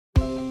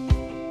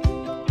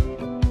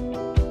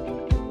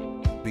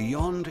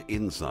Beyond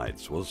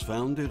Insights was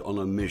founded on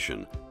a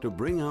mission to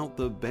bring out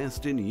the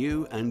best in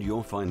you and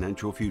your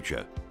financial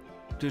future.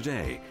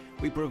 Today,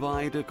 we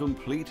provide a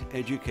complete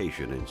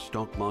education in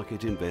stock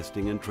market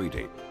investing and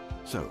trading.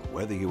 So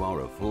whether you are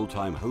a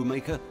full-time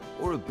homemaker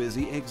or a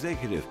busy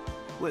executive,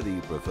 whether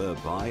you prefer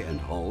buy and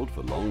hold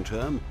for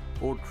long-term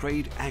or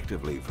trade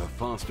actively for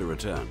faster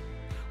return,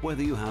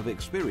 whether you have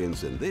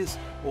experience in this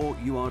or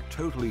you are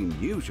totally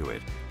new to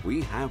it,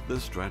 we have the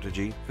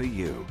strategy for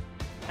you.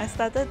 I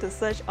started to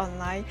search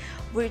online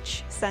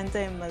which center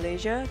in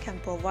Malaysia can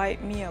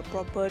provide me a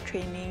proper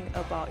training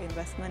about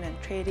investment and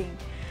trading.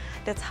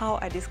 That's how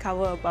I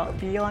discovered about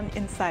Beyond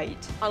Insight.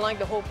 I like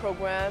the whole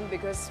program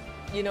because,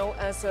 you know,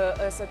 as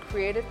a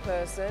creative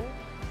person,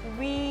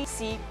 we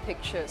see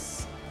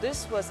pictures.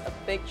 This was a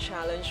big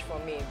challenge for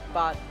me,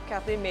 but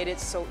Kathlyn made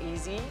it so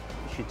easy.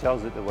 She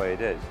tells it the way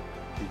it is.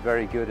 She's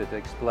very good at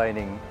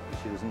explaining.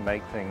 She doesn't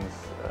make things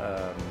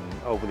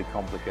overly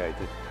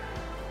complicated,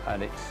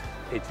 and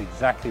it's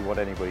exactly what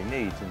anybody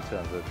needs in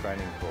terms of a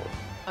training course.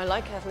 I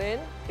like Kathlyn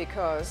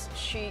because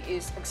she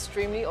is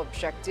extremely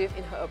objective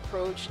in her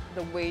approach,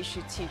 the way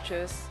she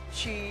teaches.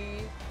 She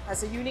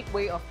has a unique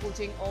way of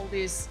putting all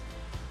this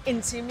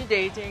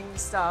intimidating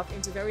stuff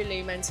into very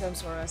layman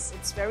terms for us.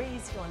 It's very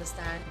easy to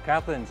understand.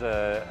 Kathlyn's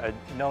a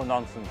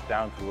no-nonsense,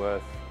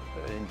 down-to-earth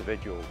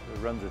individual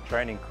who runs a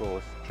training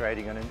course,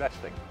 trading and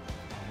investing.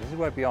 This is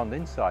where Beyond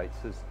Insights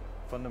has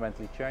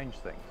fundamentally changed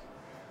things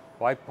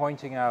by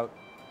pointing out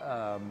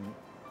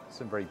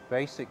some very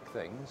basic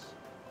things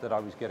that I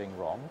was getting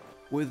wrong.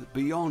 With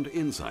Beyond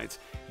Insights,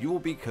 you'll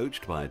be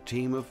coached by a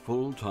team of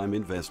full-time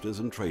investors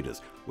and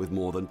traders with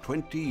more than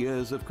 20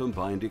 years of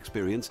combined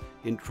experience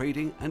in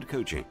trading and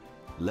coaching,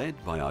 led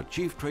by our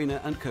chief trainer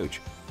and coach,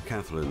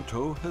 Kathlyn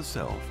To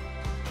herself.